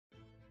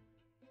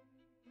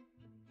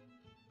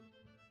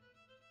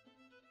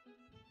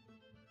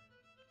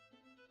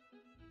I'd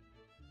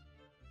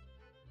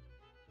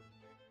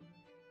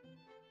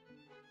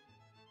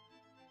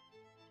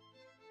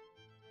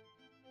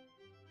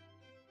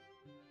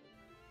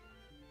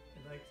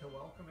like to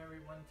welcome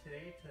everyone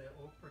today to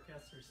Oakbrook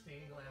Esser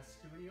Studio,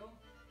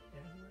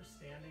 and we're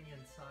standing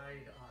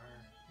inside our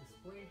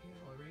display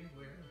gallery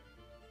where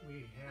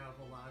we have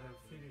a lot of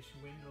finished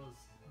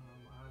windows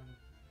on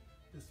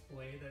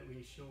display that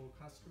we show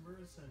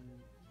customers and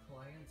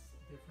clients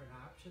different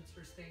options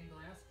for stained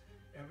glass.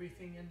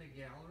 Everything in the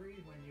gallery,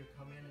 when you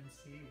come in and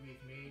see, we've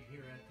made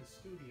here at the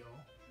studio,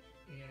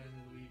 and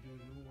we do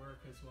new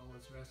work as well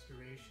as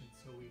restoration,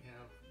 so we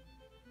have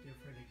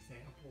different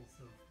examples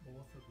of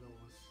both of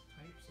those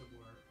types of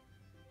work.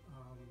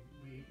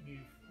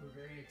 We're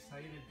very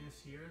excited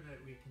this year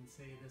that we can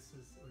say we're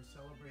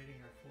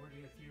celebrating our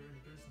 40th year in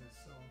business,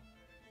 so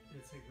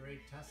it's a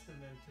great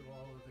testament to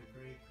all of the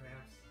great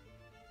crafts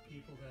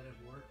people that have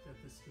worked at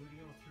the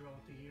studio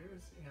throughout the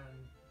years,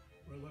 and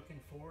we're looking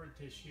forward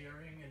to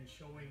sharing and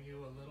showing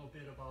you a little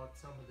bit about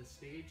some of the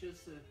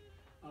stages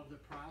of the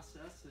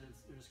process.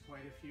 There's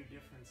quite a few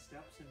different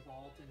steps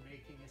involved in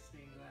making a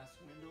stained glass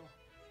window,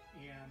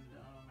 and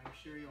I'm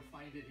sure you'll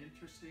find it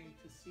interesting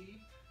to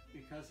see,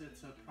 because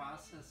it's a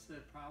process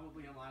that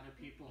probably a lot of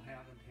people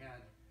haven't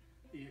had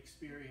the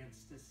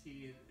experience to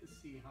see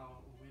how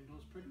a window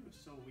is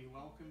produced. So we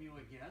welcome you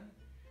again,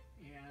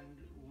 and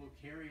we'll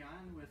carry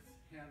on with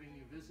having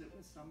you visit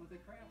with some of the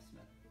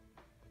craftsmen.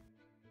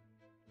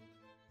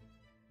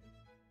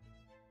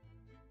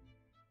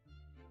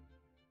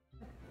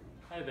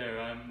 Hi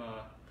there, I'm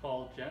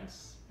Paul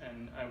Jentz,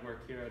 and I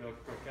work here at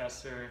Oakbrook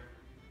Esser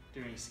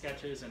doing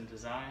sketches and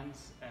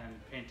designs and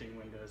painting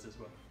windows as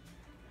well.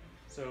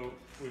 So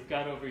we've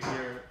got over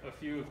here a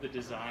few of the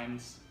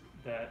designs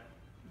that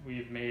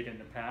we've made in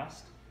the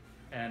past,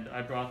 and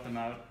I brought them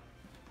out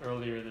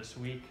earlier this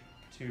week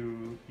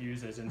to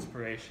use as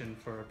inspiration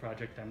for a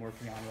project I'm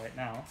working on right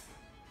now.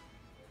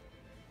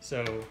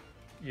 So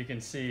you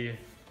can see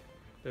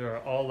there are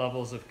all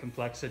levels of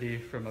complexity,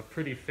 from a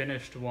pretty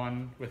finished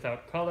one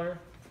without color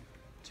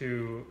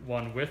to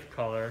one with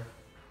color,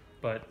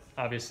 but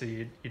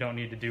obviously you don't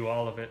need to do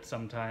all of it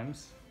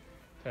sometimes,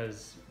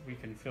 because we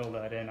can fill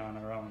that in on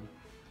our own.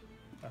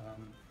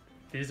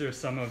 These are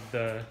some of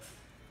the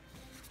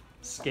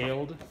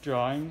scaled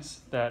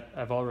drawings that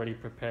I've already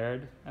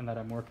prepared and that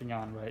I'm working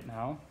on right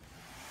now.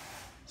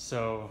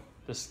 So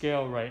the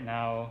scale right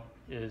now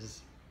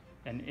is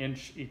 1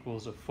 inch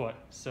equals a foot.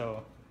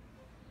 So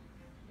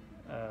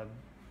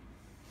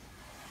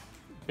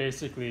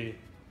basically,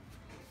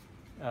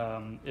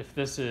 if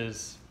this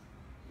is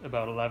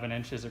about 11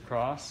 inches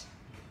across,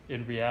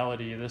 in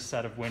reality this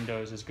set of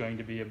windows is going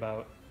to be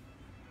about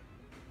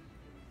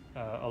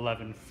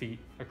 11 feet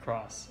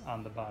across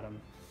on the bottom.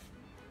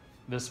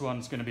 This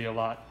one's going to be a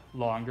lot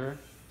longer,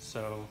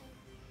 so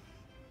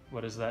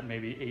what is that,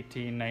 maybe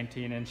 18,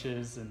 19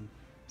 inches, and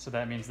so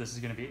that means this is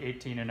going to be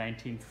 18 or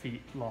 19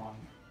 feet long,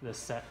 this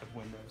set of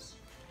windows.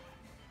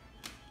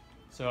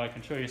 So I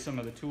can show you some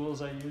of the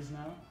tools I use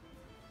now.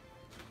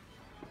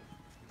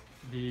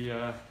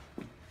 The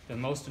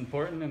most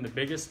important and the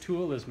biggest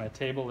tool is my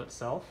table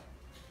itself.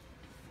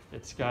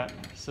 It's got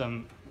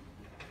some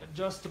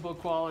adjustable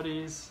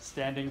qualities.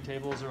 Standing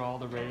tables are all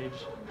the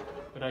rage,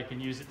 but I can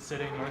use it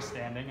sitting or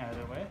standing,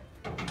 either way.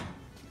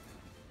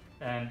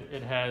 And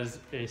it has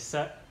a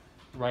set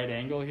right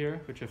angle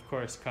here, which of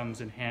course comes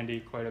in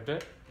handy quite a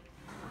bit.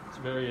 It's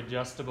very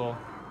adjustable,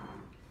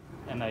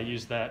 and I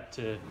use that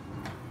to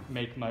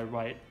make my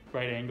right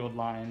angled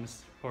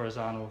lines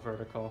horizontal,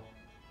 vertical.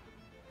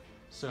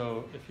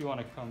 So if you want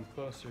to come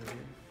closer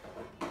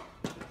here.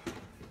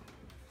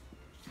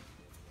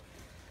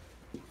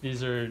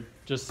 These are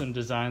just some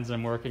designs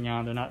I'm working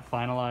on. They're not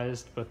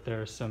finalized, but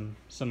there are some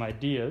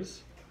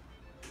ideas.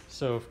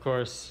 So of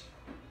course,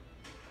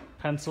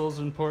 pencil's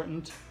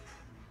important.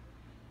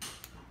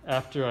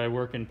 After I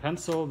work in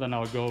pencil, then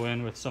I'll go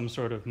in with some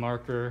sort of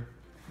marker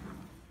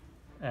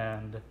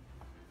and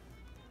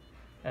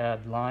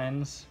add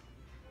lines,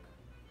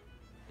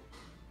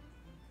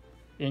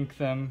 ink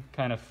them,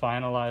 kind of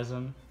finalize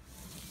them.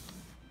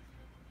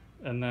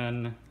 And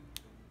then,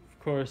 of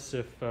course,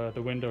 if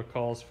the window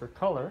calls for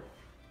color,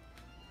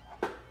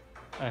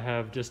 I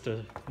have just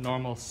a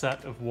normal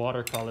set of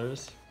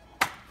watercolors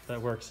that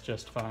works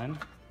just fine.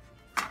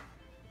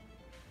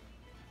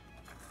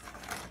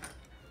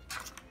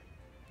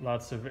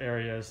 Lots of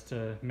areas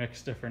to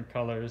mix different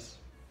colors.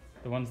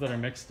 The ones that are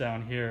mixed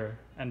down here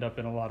end up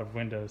in a lot of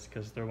windows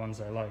because they're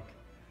ones I like.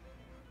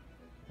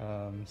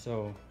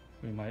 So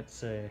we might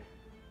say,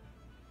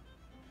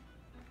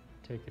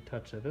 take a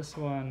touch of this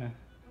one,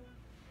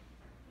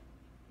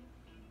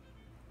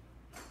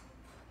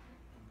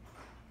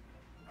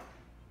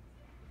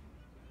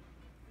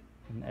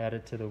 and add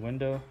it to the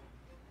window,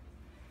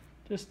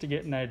 just to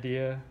get an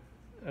idea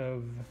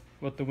of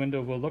what the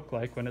window will look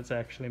like when it's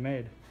actually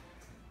made.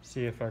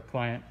 See if our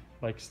client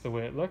likes the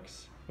way it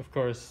looks. Of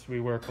course,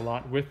 we work a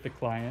lot with the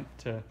client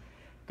to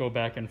go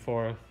back and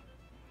forth.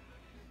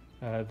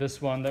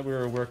 This one that we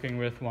were working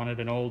with wanted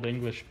an old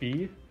English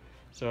B,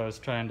 so I was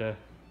trying to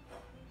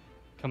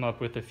come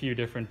up with a few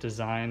different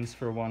designs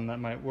for one that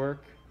might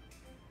work.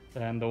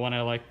 And the one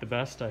I like the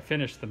best, I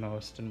finish the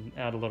most and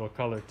add a little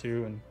color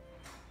to, and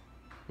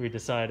we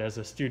decide as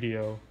a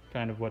studio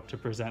kind of what to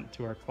present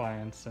to our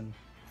clients, and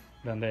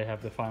then they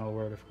have the final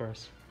word, of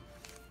course.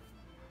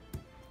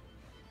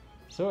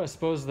 So I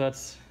suppose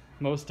that's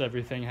most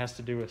everything has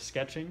to do with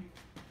sketching.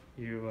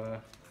 You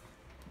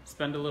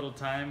spend a little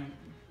time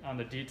on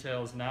the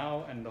details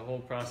now, and the whole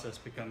process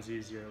becomes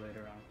easier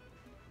later on.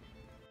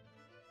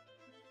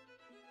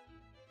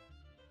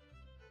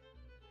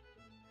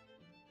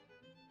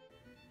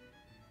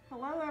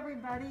 Hello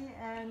everybody,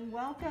 and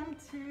welcome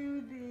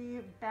to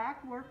the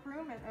back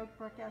workroom at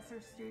Oakbrook Esser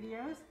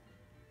Studios.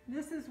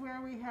 This is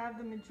where we have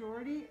the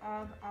majority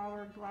of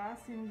our glass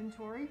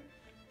inventory.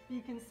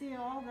 You can see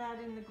all that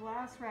in the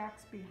glass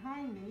racks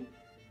behind me,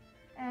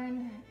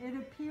 and it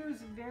appears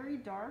very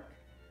dark,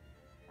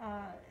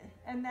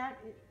 and that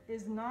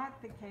is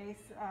not the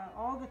case.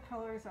 All the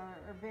colors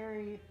are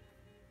very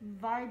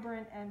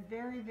vibrant and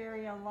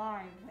very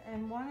alive,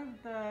 and one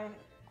of the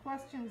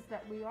questions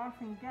that we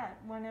often get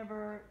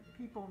whenever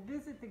people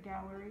visit the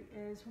gallery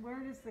is, where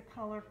does the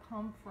color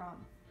come from?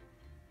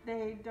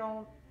 They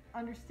don't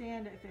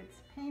understand if it's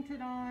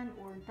painted on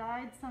or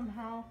dyed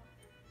somehow,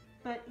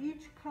 but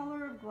each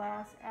color of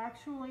glass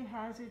actually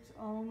has its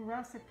own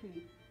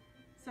recipe.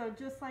 So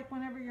just like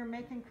whenever you're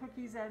making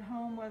cookies at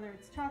home, whether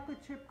it's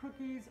chocolate chip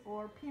cookies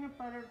or peanut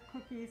butter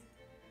cookies,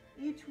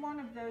 each one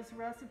of those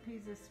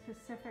recipes is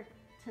specific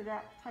to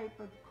that type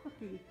of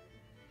cookie.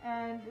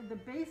 And the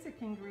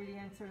basic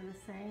ingredients are the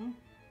same,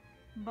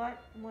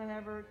 but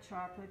whenever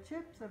chocolate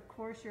chips, of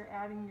course you're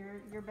adding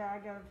your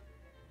bag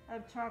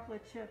of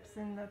chocolate chips,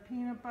 and the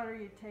peanut butter,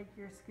 you take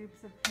your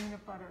scoops of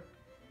peanut butter.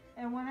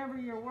 And whenever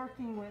you're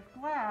working with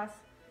glass,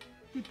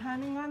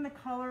 depending on the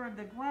color of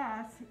the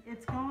glass,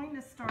 it's going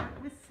to start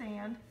with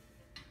sand,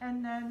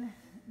 and then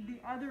the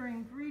other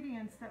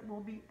ingredients that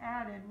will be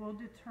added will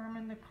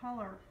determine the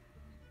color.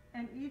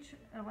 And each,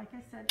 like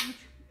I said,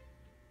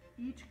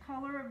 each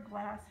color of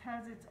glass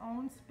has its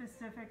own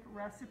specific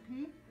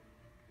recipe,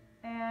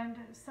 and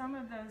some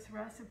of those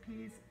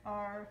recipes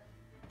are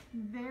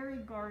very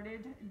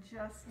guarded,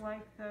 just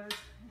like those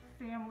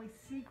family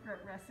secret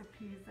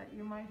recipes that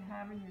you might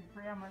have in your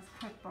grandma's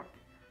cookbook.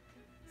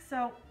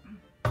 So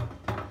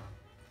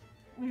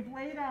we've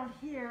laid out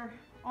here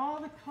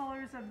all the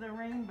colors of the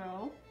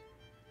rainbow,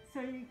 so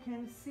you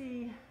can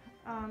see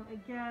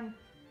again,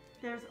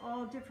 there's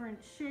all different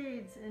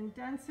shades and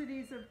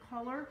densities of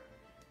color.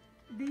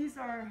 These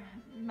are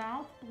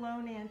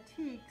mouth-blown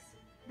antiques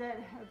that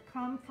have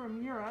come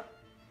from Europe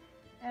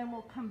and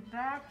will come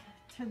back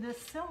to this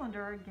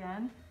cylinder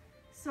again.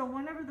 So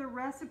whenever the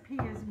recipe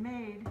is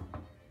made,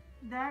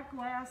 that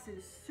glass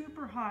is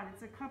super hot.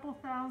 It's a couple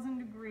thousand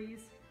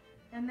degrees,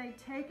 and they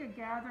take a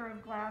gather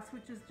of glass,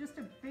 which is just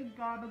a big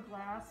gob of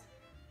glass,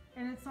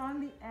 and it's on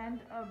the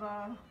end of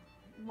a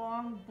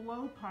long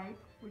blowpipe,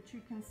 which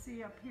you can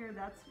see up here.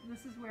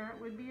 This is where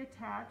it would be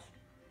attached.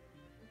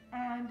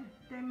 And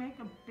they make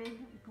a big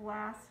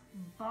glass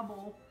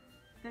bubble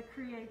that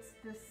creates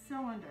this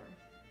cylinder.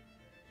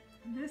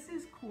 This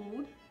is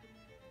cooled,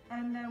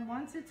 and then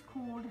once it's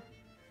cooled,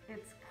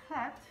 it's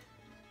cut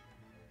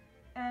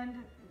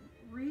and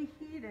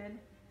reheated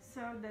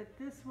so that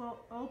this will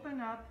open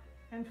up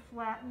and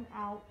flatten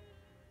out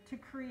to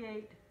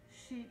create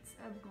sheets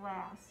of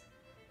glass.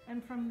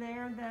 And from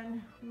there,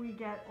 then we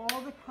get all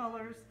the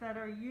colors that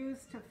are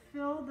used to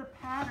fill the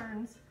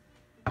patterns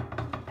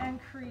and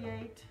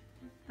create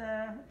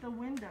the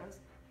windows.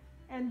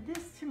 And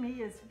this to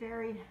me is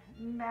very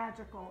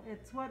magical.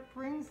 It's what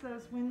brings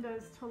those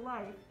windows to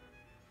life.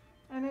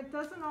 And it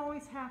doesn't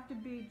always have to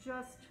be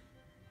just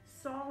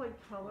solid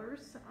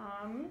colors.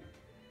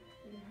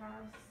 We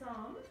have some,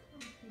 I'll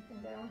keep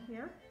them down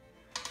here.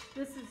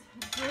 This is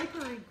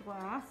drapery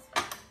glass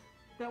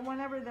that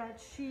whenever that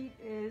sheet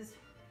is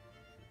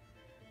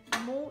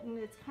molten,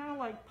 it's kind of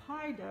like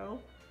pie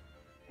dough,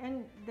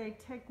 and they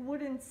take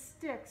wooden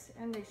sticks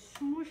and they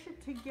smoosh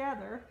it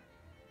together,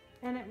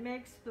 and it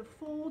makes the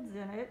folds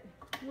in it,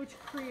 which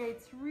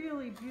creates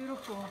really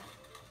beautiful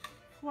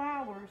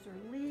flowers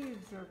or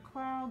leaves or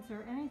clouds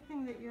or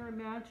anything that your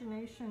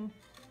imagination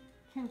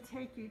can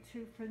take you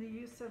to for the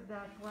use of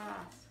that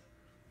glass.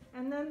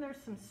 And then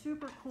there's some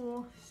super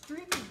cool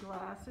streaky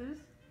glasses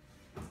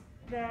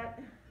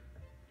that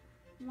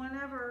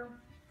whenever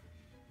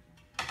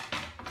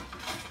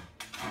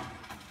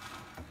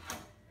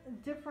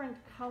different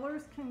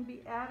colors can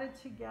be added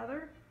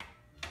together.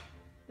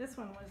 This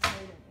one was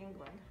made in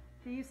England.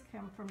 These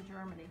come from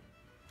Germany.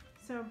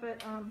 So,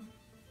 but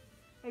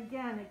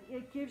again,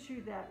 it gives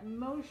you that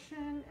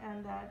motion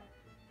and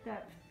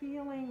that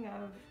feeling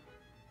of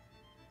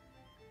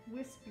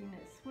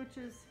wispiness, which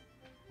is,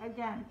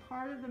 again,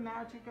 part of the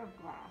magic of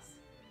glass.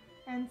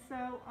 And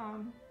so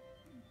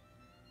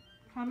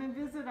come and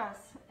visit us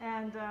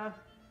and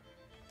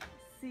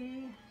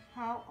see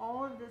how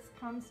all of this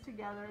comes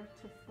together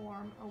to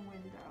form a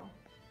window.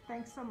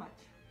 Thanks so much.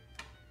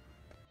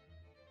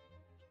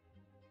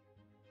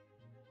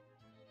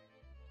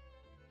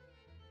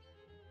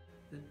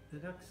 The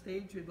next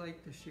stage we'd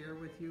like to share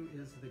with you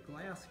is the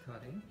glass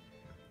cutting,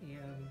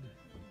 and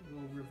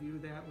we'll review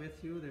that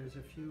with you. There's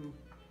a few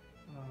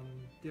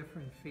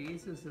different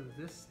phases of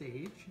this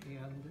stage,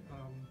 and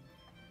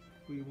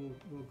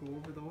we'll go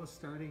over those,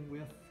 starting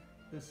with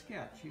the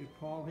sketch.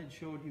 Paul had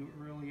showed you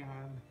early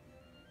on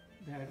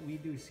that we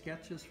do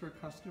sketches for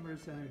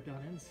customers that are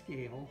done in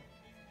scale,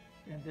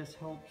 and this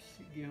helps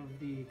give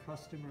the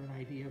customer an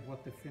idea of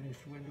what the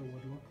finished window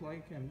would look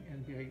like,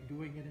 and by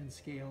doing it in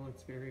scale,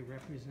 it's very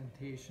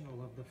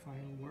representational of the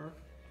final work.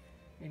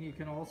 And you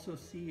can also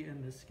see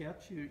in the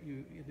sketch,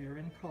 they're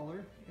in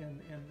color,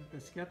 and the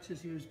sketch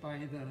is used by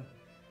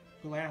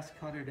the glass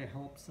cutter to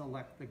help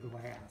select the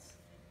glass.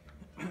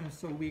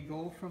 So we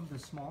go from the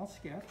small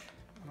sketch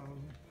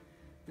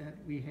that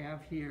we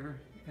have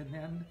here, and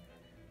then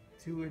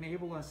to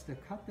enable us to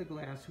cut the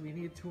glass, we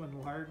need to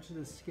enlarge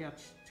the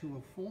sketch to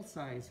a full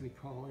size, we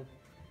call it.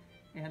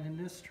 And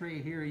in this tray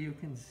here, you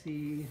can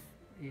see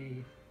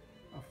a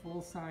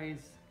full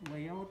size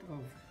layout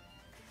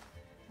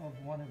of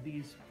one of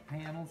these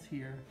panels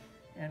here.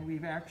 And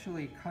we've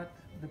actually cut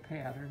the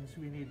patterns.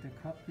 We need to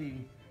cut the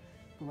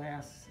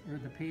glass or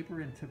the paper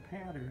into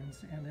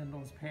patterns, and then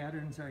those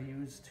patterns are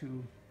used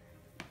to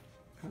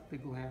cut the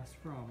glass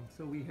from.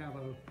 So we have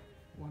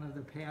one of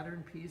the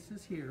pattern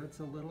pieces here. It's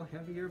a little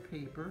heavier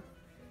paper,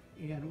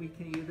 and we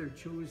can either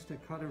choose to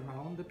cut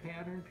around the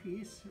pattern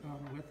piece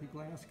with the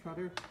glass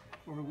cutter,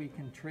 or we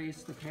can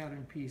trace the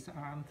pattern piece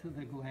onto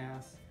the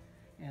glass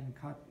and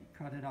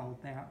cut it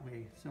out that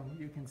way. So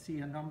you can see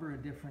a number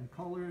of different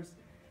colors.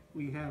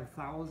 We have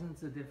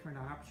thousands of different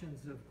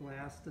options of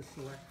glass to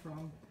select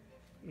from,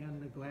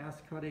 and the glass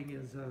cutting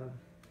is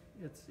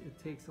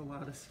it takes a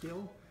lot of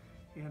skill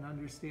and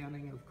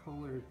understanding of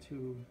color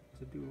to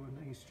do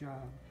a nice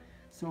job.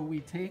 So we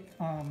take,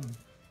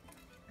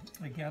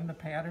 again, the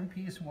pattern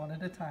piece one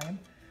at a time.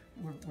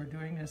 We're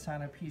doing this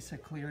on a piece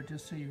of clear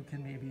just so you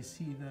can maybe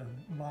see the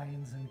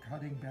lines and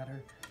cutting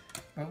better.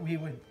 But we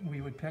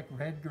would pick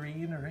red,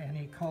 green, or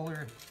any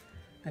color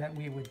that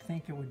we would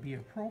think it would be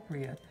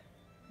appropriate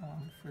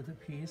for the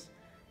piece.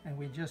 And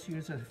we just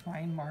use a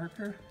fine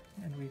marker,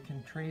 and we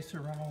can trace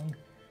around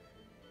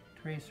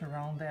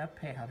that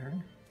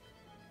pattern.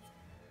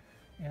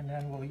 And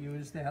then we'll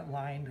use that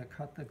line to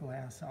cut the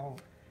glass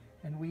out.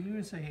 And we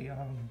use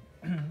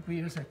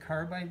a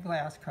carbide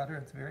glass cutter.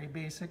 It's a very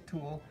basic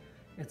tool.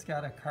 It's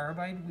got a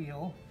carbide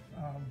wheel,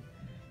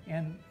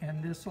 and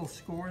this will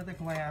score the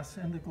glass,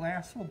 and the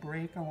glass will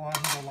break along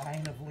the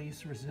line of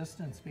least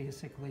resistance,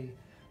 basically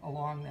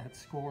along that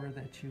score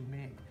that you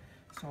make.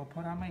 So I'll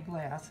put on my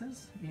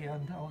glasses,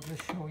 and I'll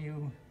just show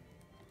you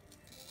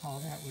how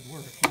that would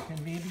work. You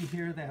can maybe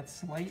hear that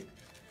slight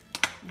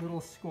little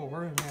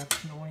score, and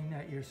that's knowing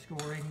that you're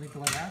scoring the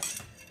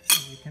glass.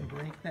 And you can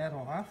break that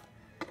off.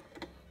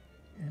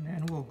 And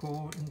then we'll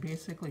go and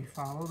basically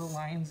follow the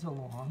lines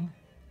along.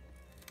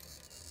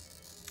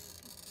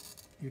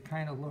 You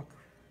kind of look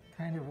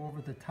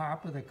over the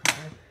top of the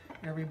cutter.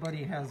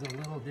 Everybody has a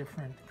little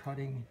different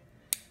cutting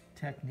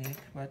technique,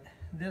 but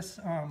this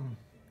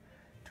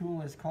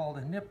tool is called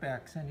a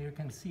Nip-X, and you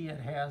can see it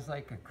has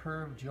like a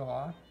curved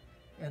jaw,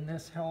 and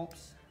this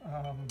helps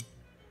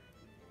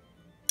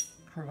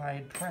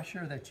provide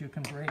pressure that you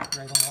can break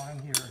right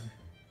along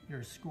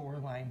your score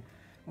line.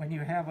 When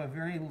you have a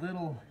very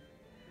little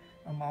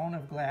amount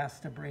of glass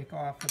to break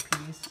off a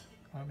piece,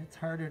 it's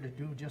harder to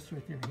do just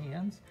with your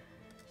hands.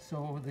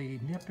 So the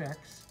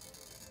Nip-X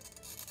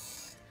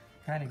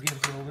kind of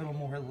gives you a little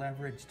more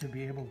leverage to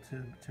be able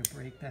to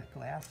break that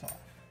glass off.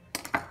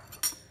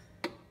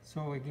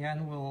 So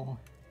again, we'll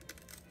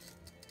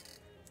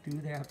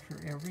do that for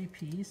every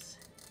piece.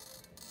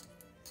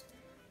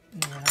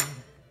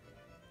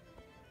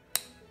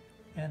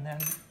 And then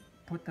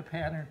put the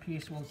pattern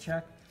piece, we'll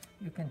check,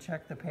 you can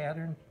check the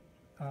pattern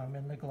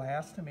in the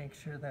glass to make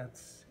sure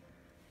that's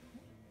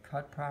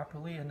cut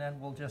properly, and then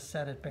we'll just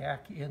set it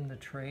back in the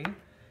tray.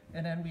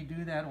 And then we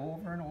do that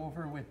over and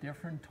over with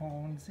different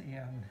tones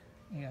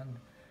and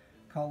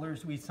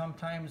colors. We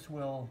sometimes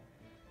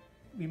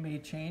we may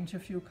change a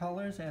few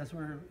colors as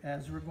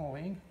we're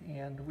going,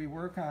 and we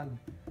work on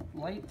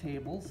light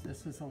tables.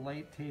 This is a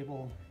light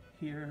table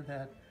here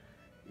that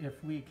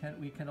if we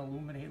can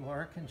illuminate.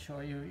 Laura can show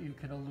you, you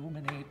can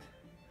illuminate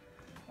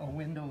a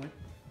window.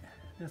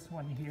 This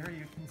one here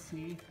you can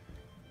see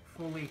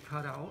fully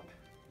cut out.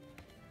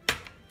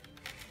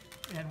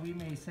 And we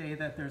may say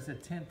that there's a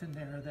tint in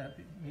there that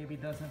maybe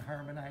doesn't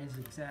harmonize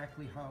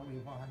exactly how we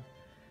want.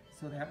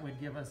 So that would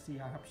give us the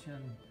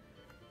option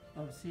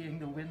of seeing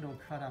the window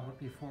cut out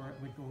before it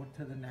would go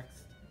to the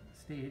next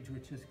stage,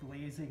 which is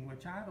glazing,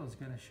 which Otto's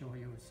going to show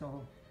you.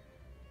 So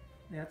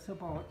that's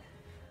about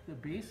the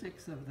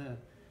basics of the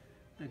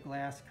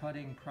glass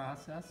cutting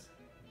process.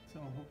 So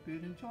I hope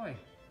you'd enjoy.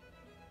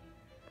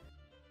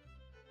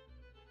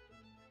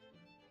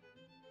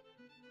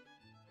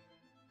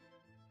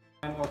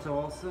 I'm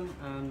Otto Ohlsson,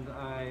 and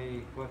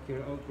I work here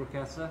at Oakbrook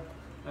Esser.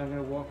 I'm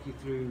going to walk you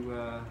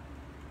through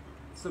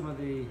some of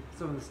the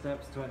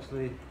steps to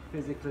actually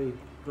physically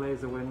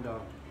glaze a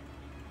window.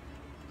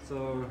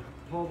 So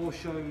Paul will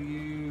show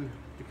you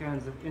the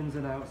kinds of ins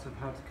and outs of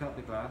how to cut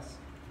the glass.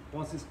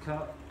 Once it's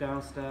cut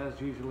downstairs,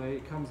 usually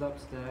it comes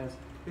upstairs.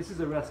 This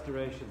is a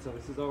restoration, so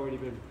this has already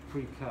been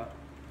pre-cut.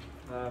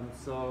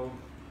 So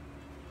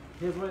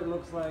here's what it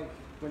looks like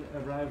when it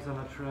arrives on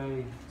a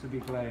tray to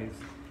be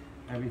glazed.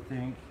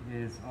 Everything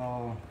is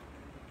all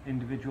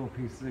individual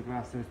pieces of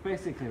glass, so it's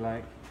basically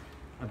like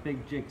a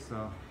big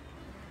jigsaw.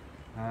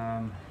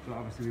 But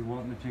obviously we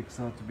want the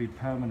jigsaw to be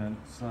permanent,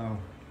 so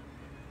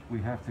we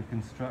have to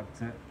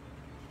construct it.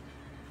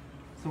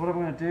 So what I'm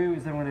going to do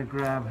is I'm going to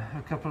grab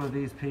a couple of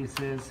these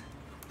pieces.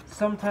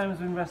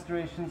 Sometimes in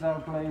restorations I'll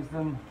glaze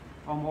them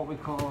on what we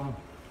call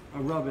a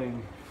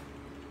rubbing.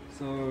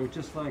 So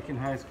just like in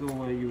high school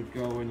where you would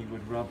go and you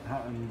would rub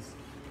patterns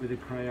with a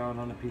crayon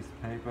on a piece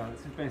of paper.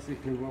 This is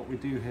basically what we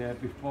do here.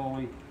 Before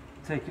we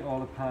take it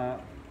all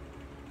apart,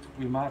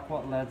 we mark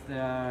what leads they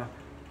are,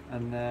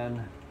 and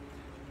then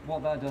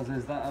what that does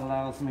is that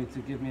allows me to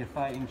give me a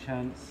fighting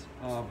chance,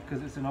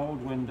 because it's an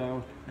old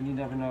window and you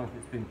never know if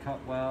it's been cut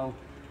well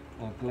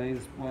or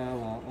glazed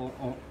well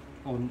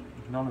or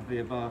none of the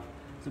above.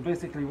 So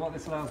basically what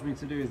this allows me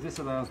to do is this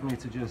allows me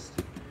to just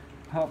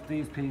pop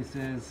these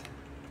pieces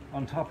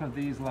on top of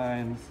these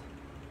lines,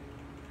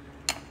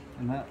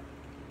 and that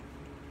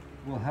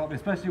will help,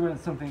 especially when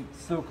it's something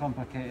so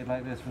complicated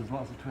like this with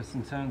lots of twists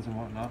and turns and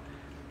whatnot.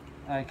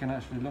 I can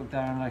actually look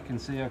down and I can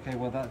see, okay,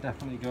 well that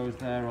definitely goes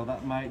there, or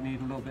that might need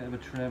a little bit of a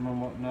trim and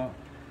whatnot.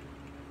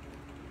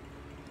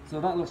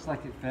 So that looks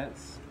like it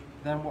fits.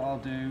 Then what I'll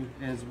do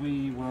is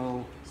we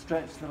will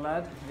stretch the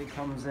lead. It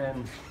comes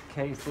in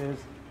cases.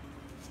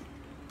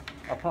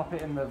 I'll pop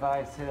it in the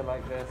vise here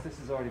like this. This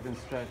has already been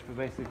stretched, but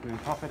basically we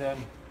pop it in,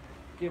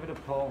 give it a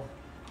pull.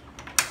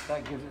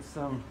 That gives it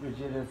some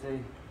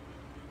rigidity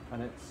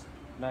and it's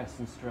nice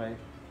and straight.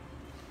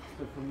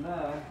 So from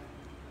there,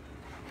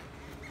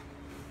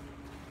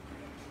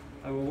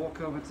 I will walk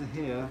over to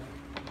here.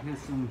 Here's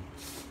some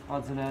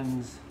odds and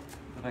ends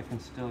that I can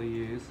still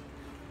use.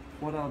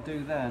 What I'll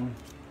do then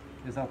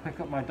is I'll pick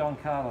up my Don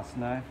Carlos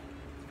knife.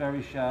 It's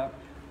very sharp.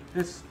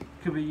 This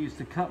could be used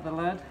to cut the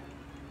lead.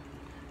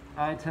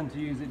 I tend to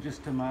use it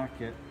just to mark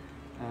it,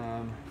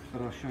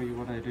 but I'll show you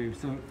what I do.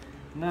 So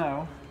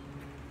now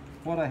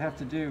what I have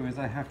to do is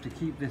I have to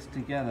keep this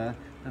together.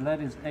 The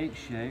lead is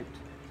H-shaped,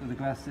 so the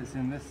glass sits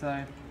in this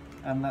side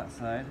and that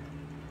side.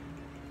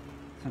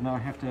 So now I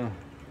have to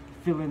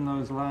fill in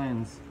those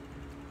lines.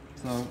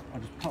 So I'll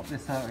just pop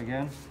this out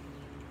again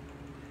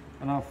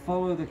and I'll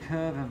follow the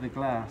curve of the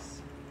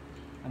glass,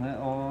 and it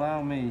will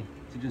allow me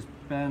to just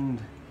bend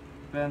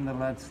the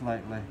lead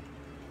slightly.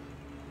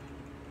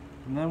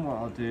 And then what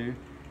I'll do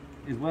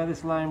is where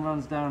this line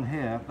runs down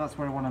here, that's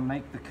where I want to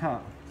make the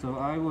cut. So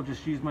I will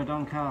just use my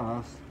Don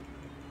Carlos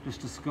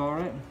just to score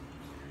it.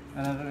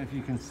 And I don't know if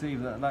you can see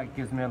that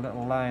gives me a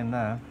little line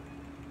there.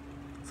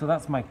 So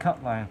that's my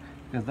cut line,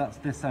 because that's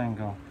this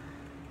angle.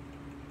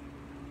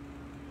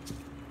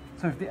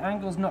 So if the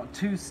angle's not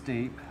too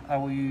steep, I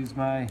will use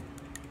my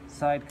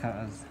side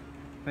cutters.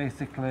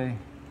 Basically,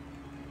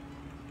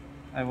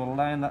 I will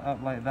line that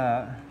up like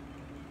that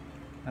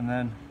and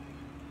then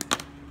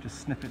just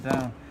snip it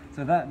down.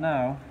 So that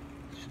now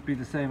should be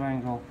the same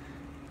angle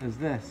as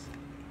this.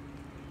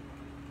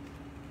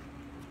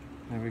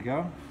 There we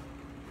go.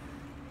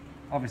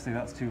 Obviously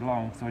that's too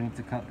long, so I need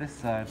to cut this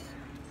side.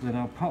 So then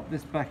I'll pop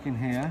this back in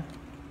here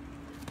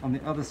on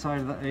the other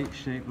side of that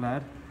H-shaped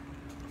lead.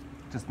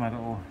 Just my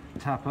little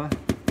tapper.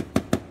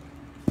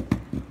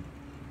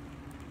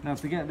 Now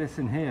to get this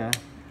in here,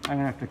 I'm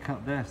gonna have to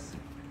cut this.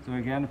 So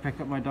again, pick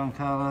up my Don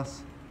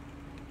Carlos,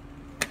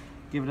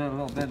 give it a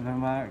little bit of a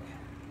mark,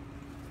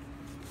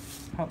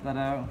 pop that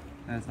out,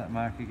 there's that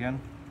mark again.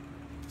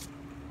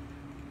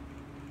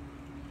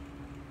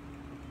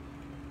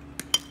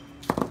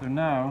 So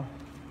now,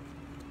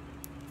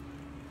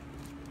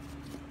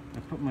 I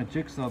put my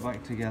jigsaw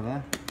back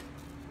together,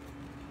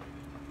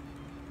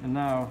 and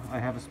now I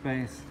have a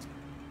space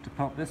to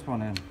pop this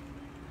one in.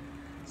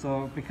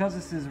 So because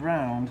this is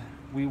round,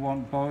 we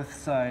want both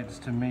sides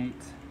to meet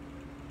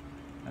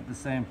at the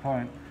same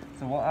point.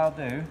 So what I'll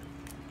do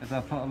is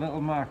I'll put a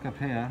little mark up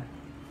here,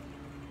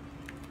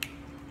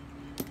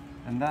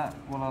 and that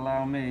will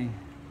allow me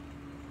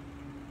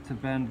to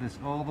bend this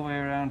all the way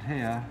around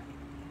here.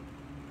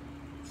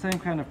 Same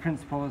kind of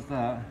principle as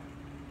that.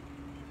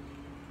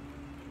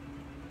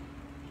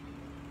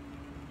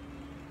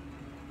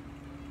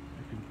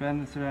 I can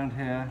bend this around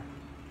here,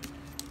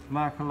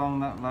 mark along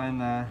that line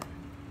there,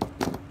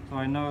 so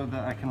I know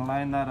that I can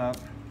line that up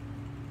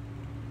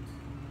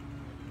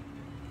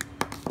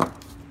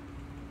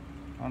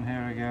on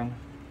here again.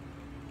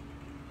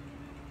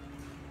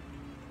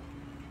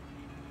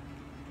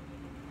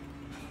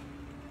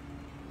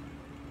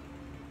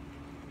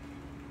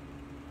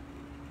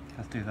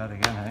 Let's do that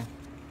again, hey?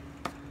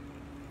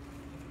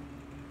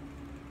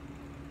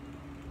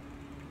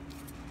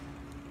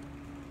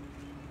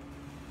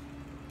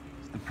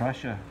 It's the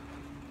pressure.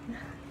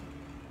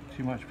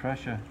 Too much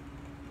pressure.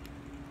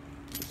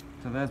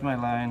 So there's my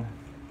line,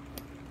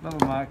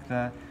 little mark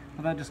there,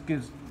 but that just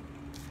gives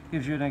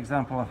you an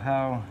example of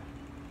how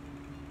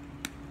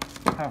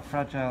how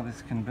fragile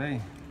this can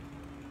be.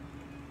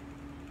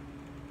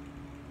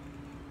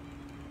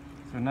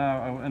 So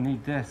now I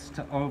need this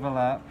to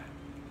overlap.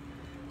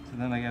 So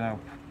then again, I'll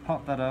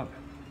pop that up,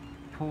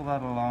 pull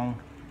that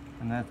along,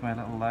 and there's my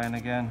little line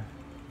again.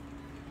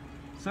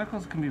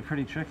 Circles can be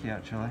pretty tricky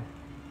actually.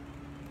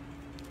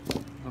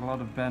 There's a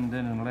lot of bending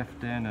and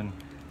lifting and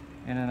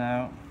in and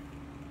out.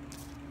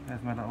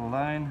 There's my little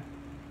line.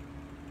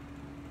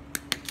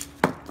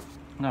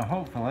 Now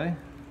hopefully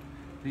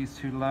these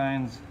two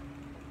lines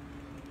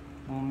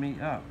will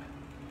meet up.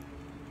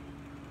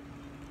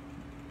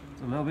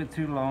 It's a little bit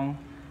too long,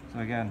 so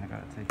again I've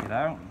got to take it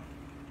out.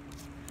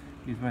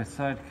 Use my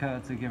side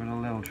cutter to give it a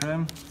little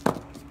trim.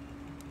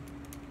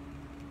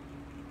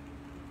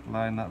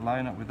 Line that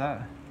line up with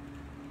that.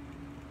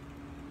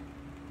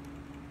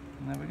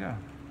 And there we go.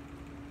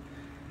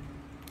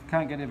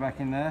 Can't get it back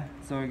in there.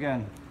 So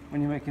again,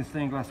 when you're making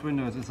stained glass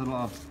windows, it's a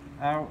lot of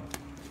out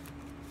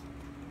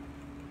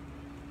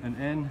and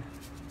in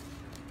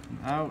and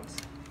out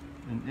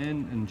and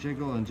in and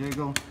jiggle and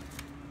jiggle.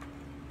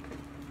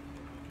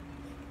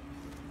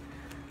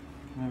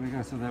 There we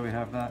go, so there we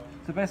have that.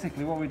 So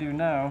basically what we do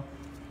now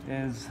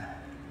is,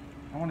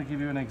 I want to give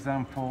you an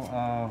example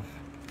of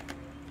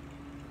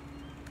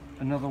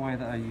another way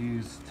that I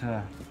use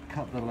to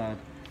cut the lead.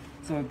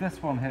 So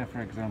this one here,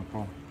 for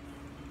example,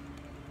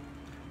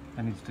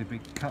 that needs to be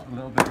cut a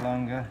little bit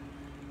longer,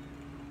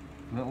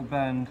 a little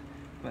bend,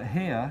 but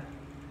here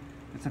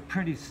it's a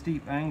pretty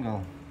steep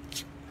angle.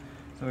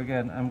 So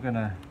again, I'm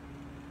gonna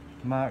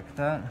mark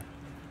that,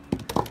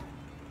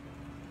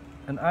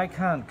 and I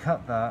can't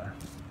cut that.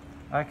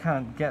 I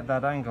can't get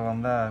that angle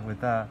on there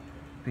with that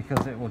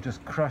because it will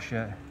just crush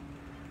it.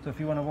 So if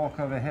you want to walk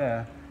over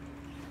here,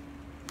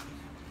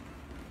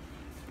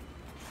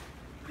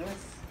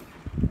 this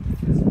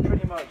is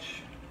pretty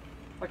much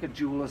like a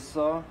jeweler's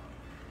saw,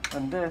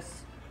 and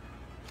this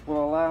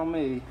will allow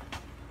me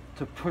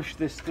to push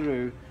this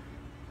through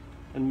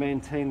and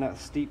maintain that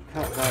steep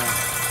cut there.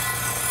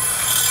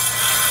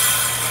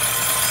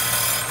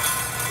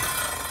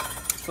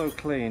 So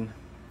clean,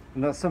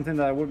 and that's something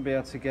that I wouldn't be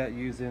able to get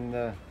using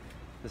the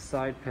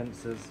side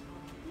pincers.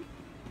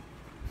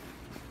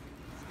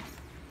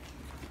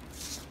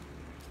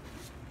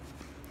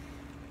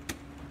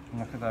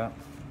 Look at that.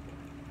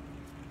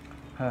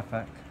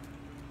 Perfect.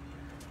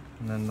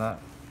 And then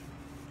that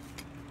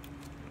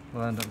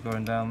will end up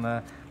going down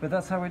there. But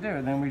that's how we do it,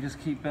 and then we just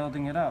keep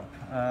building it up.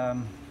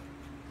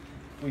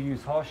 We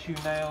use horseshoe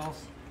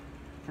nails,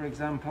 for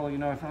example. You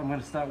know, if I'm going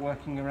to start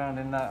working around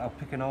in that, I'll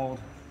pick an old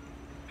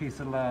piece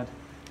of lead,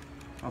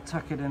 I'll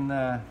tuck it in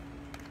there,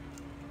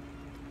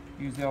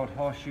 use the old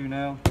horseshoe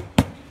nail.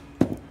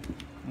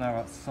 Now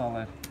that's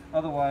solid.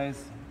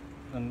 Otherwise,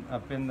 and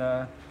I've been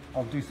there,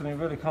 I'll do something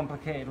really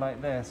complicated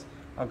like this.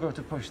 I'll go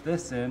to push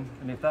this in,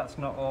 and if that's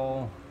not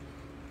all,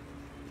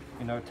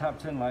 you know,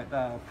 tapped in like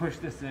that, I'll push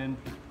this in,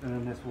 and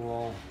then this will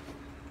all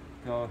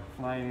go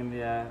flying in the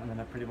air, and then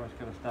I pretty much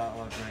got to start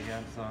all over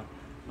again. So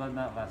learn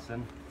that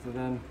lesson. So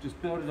then just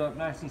build it up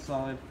nice and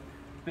solid,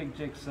 big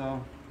jigsaw,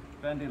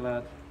 bendy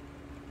lead,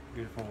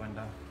 beautiful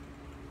window.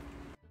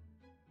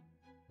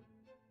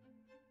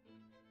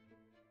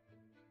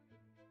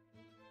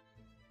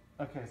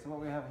 Okay, so what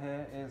we have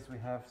here is we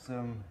have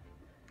some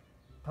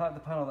part of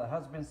the panel that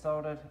has been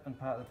soldered and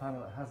part of the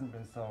panel that hasn't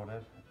been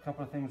soldered. A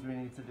couple of things we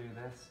need to do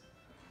this.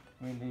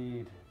 We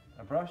need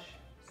a brush,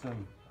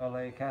 some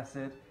oleic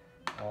acid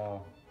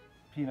or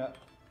peanut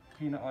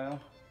oil.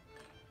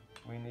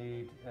 We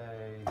need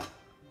a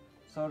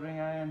soldering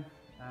iron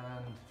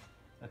and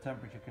a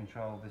temperature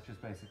control. This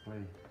just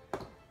basically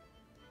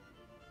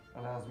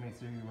allows me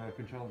to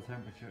control the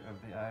temperature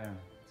of the iron.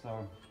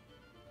 So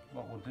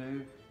what we'll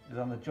do is,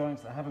 on the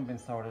joints that haven't been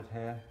soldered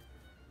here,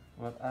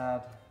 we'll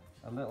add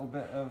a little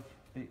bit of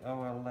the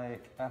oleic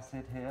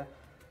acid here.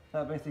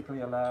 That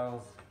basically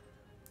allows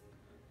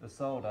the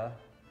solder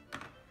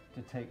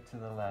to take to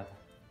the lead.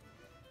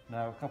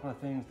 Now, a couple of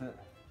things that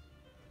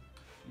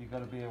you've got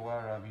to be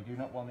aware of. You do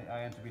not want the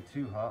iron to be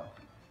too hot,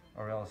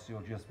 or else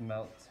you'll just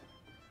melt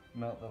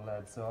the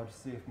lead. So I'll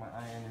just see if my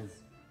iron is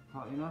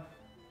hot enough.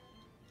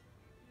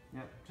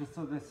 Yep, just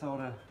so this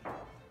solder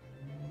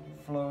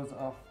flows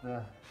off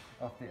the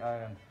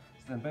iron.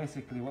 So then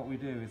basically what we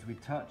do is we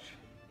touch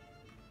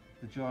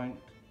the joint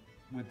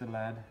with the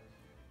lead,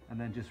 and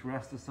then just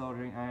rest the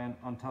soldering iron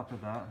on top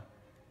of that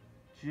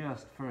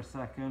just for a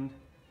second.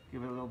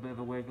 Give it a little bit of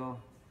a wiggle,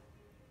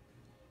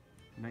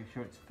 make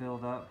sure it's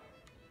filled up,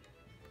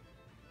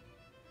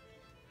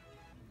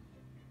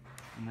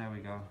 and there we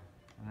go.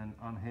 And then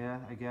on here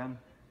again,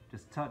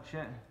 just touch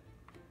it.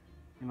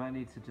 You might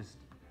need to just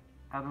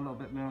add a little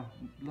bit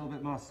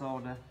more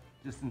solder,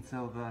 just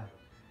until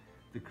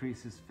the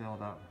crease is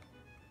filled up.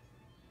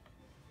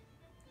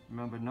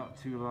 Remember, not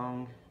too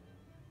long,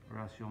 or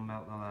else you'll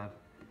melt the lead.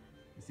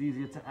 It's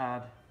easier to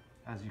add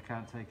as you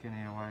can't take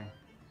any away.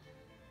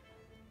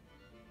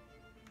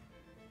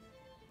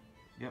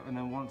 Yep, and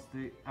then once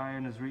the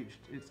iron has reached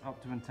its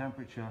optimum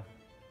temperature,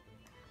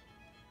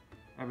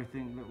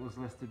 everything that was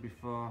listed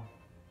before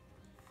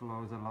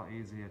flows a lot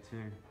easier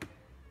too.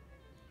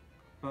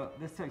 But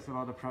this takes a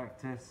lot of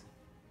practice,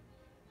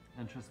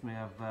 and trust me,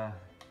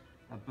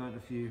 I've burnt a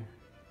few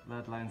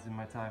lead lines in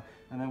my time.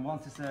 And then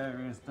once this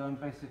area is done,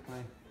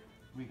 basically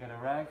we get a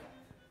rag,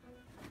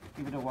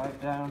 give it a wipe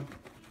down,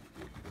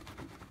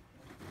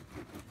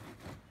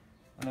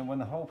 and then when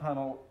the whole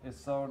panel is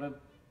soldered,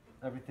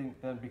 everything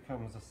then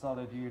becomes a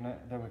solid unit.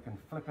 Then we can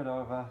flip it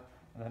over,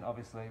 and then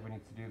obviously we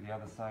need to do the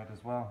other side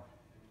as well.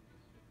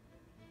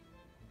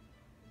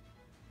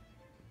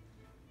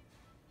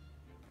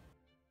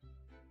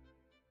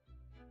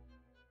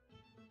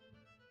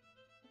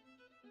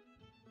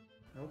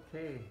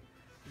 Okay,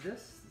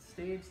 this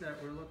stage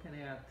that we're looking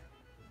at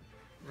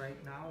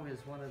right now is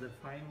one of the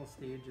final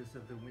stages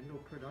of the window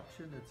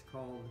production. It's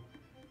called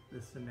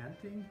the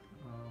cementing,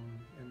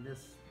 and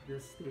this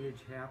stage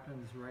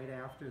happens right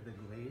after the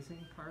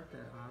glazing part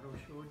that Otto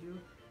showed you.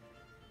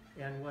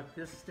 And what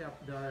this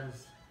step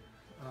does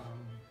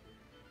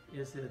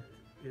is it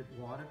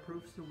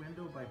waterproofs the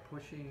window by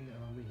pushing,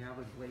 we have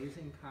a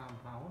glazing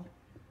compound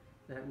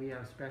that we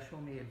have special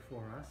made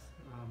for us.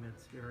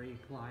 It's very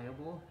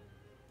pliable,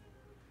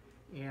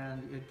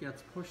 and it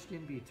gets pushed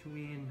in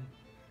between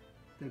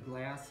the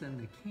glass and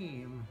the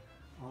cane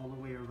all the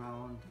way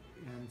around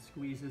and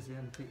squeezes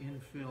in to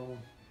infill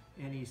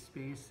any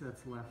space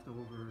that's left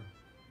over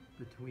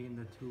between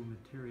the two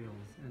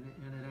materials. And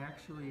it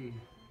actually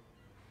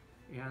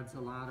adds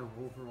a lot of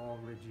overall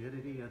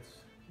rigidity.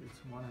 It's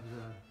one of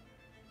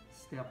the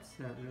steps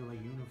that really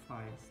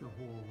unifies the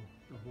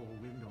whole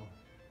window.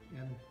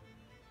 And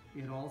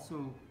it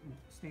also,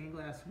 stained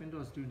glass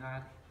windows do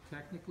not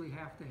technically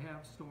have to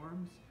have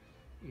storms,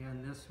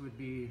 and this would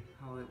be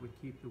how it would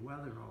keep the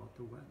weather out.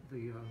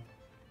 The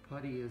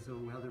putty is a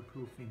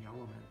weatherproofing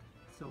element.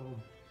 So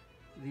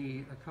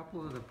a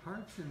couple of the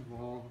parts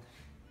involved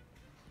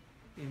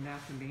in that,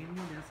 the main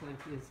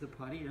one is the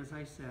putty, as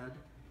I said,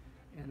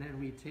 and then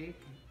we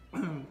take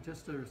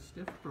just a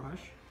stiff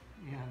brush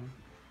and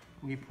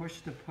we push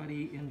the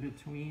putty in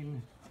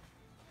between,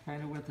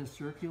 kind of with a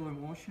circular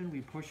motion. We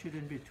push it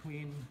in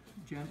between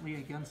gently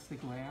against the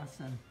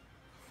glass and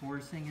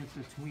forcing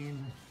it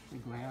between the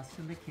glass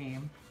and the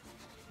cane,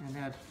 and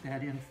that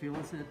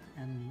infills it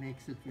and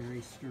makes it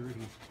very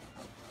sturdy.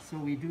 So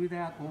we do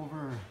that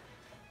over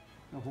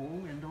the whole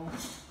window,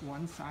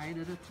 one side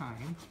at a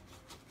time.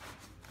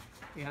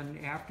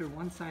 And after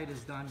one side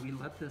is done, we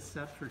let this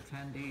set for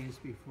 10 days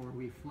before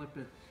we flip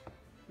it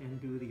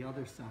and do the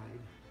other side.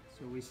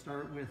 So we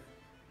start with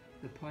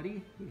the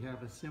putty. We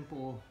have a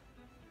simple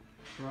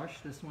brush.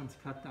 This one's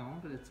cut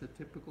down, but it's a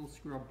typical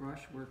scrub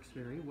brush, works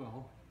very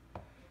well.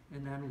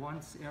 And then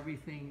once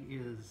everything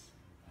is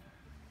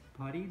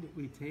puttied,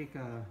 we take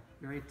a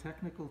very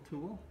technical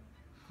tool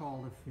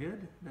called a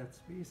fid. That's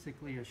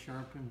basically a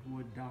sharpened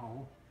wood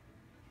dowel.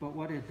 But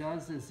what it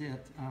does is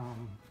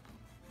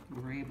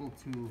we're able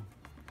to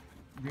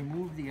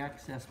remove the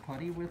excess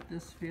putty with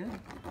this fid.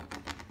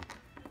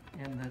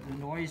 And the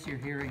noise you're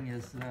hearing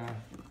is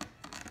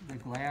the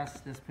glass.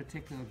 This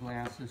particular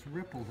glass is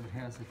rippled. It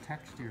has a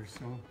texture,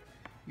 so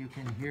you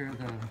can hear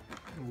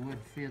the wood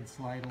fid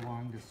slide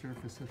along the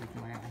surface of the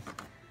glass.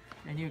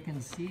 And you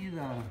can see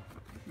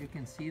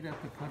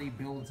that the putty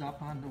builds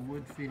up on the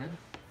wood fid,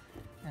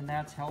 and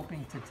that's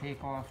helping to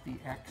take off the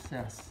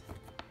excess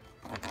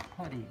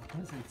putty,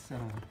 because it's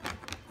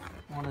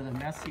one of the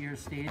messier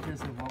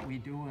stages of what we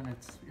do, and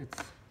it's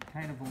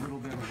kind of a little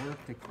bit of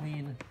work to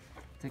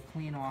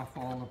clean off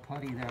all the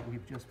putty that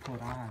we've just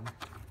put on.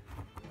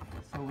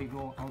 So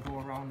I'll go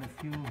around a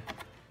few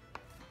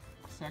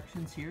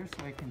sections here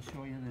so I can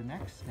show you the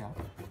next step.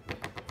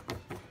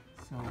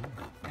 So,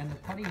 and the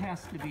putty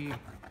has to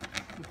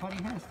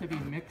be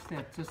mixed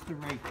at just the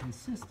right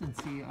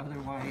consistency.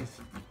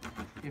 Otherwise,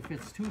 if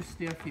it's too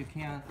stiff, you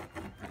can't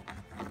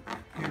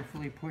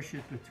carefully push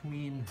it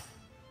between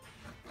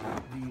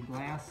the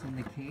glass and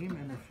the cane,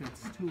 and if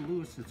it's too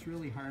loose, it's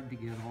really hard to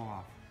get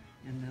off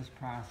in this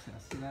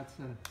process. So that's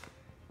an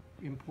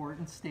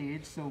important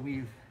stage. So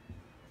we've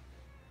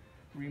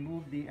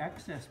removed the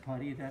excess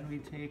putty. Then we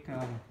take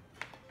a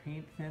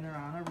paint thinner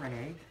on a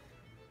rag,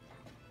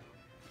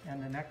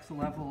 and the next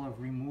level of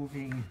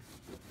removing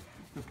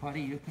the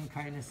putty, you can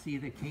kind of see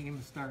the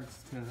cane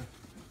starts to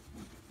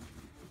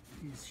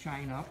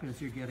shine up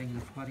as you're getting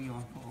the putty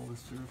off all the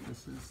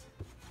surfaces.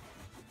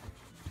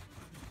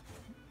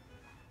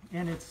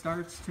 And it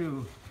starts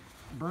to,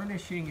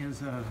 burnishing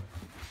is a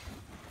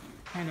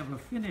kind of a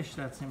finish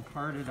that's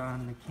imparted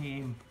on the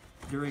cane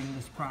during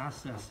this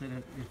process, and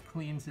it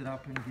cleans it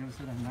up and gives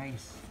it a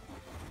nice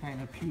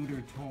kind of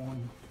pewter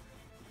tone.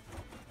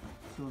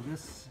 So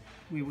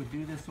we would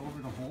do this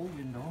over the whole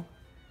window.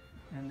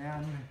 And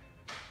then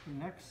the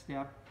next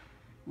step,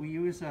 we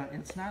use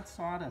it's not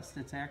sawdust,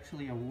 it's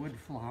actually a wood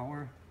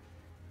flour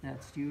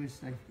that's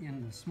used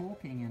in the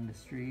smoking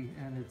industry,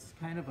 and it's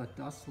kind of a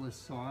dustless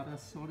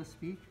sawdust, so to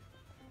speak.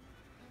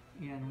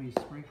 And we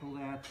sprinkle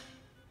that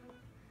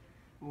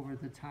over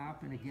the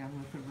top, and again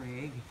with a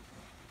rag.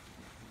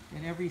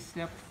 And every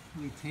step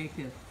we take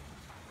it,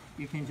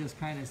 you can just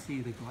kind of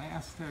see the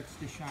glass starts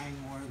to shine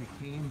more,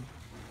 the cane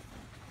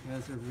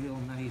has a real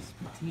nice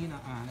patina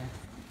on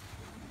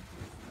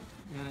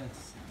And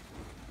it's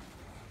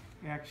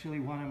actually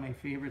one of my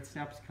favorite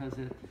steps because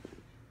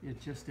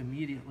it just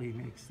immediately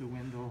makes the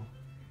window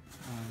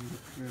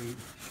look very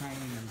shiny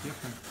and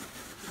different.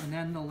 And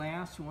then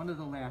one of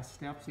the last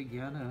steps,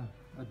 again,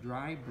 a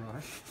dry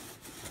brush,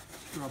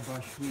 scrub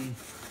brush,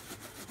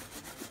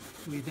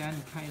 we then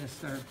kind of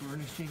start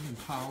burnishing and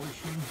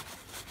polishing.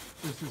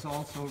 This is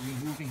also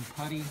removing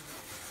putty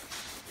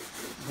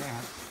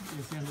that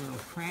is in little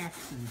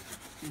cracks and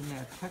in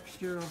that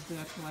texture of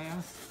that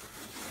glass.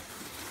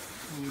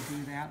 So we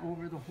do that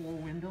over the whole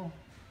window,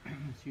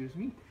 excuse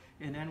me.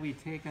 And then we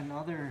take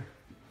another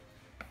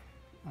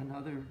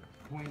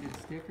pointed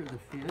stick or the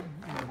fid,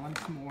 and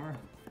once more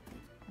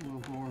we'll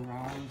go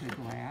around the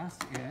glass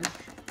edge.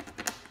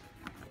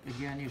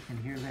 Again, you can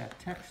hear that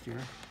texture.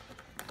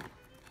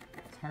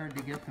 It's hard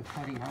to get the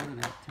putty out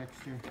of that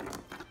texture.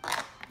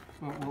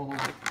 But we'll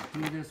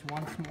do this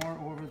once more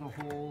over the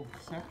whole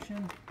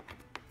section.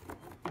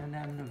 And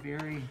then the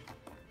very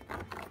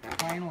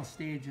final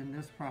stage in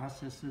this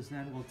process is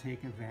then we'll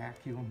take a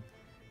vacuum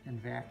and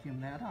vacuum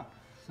that up.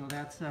 So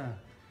that's a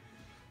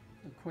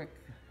quick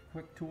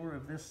tour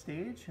of this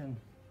stage, and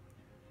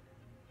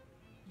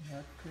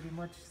that pretty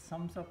much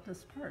sums up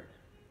this part.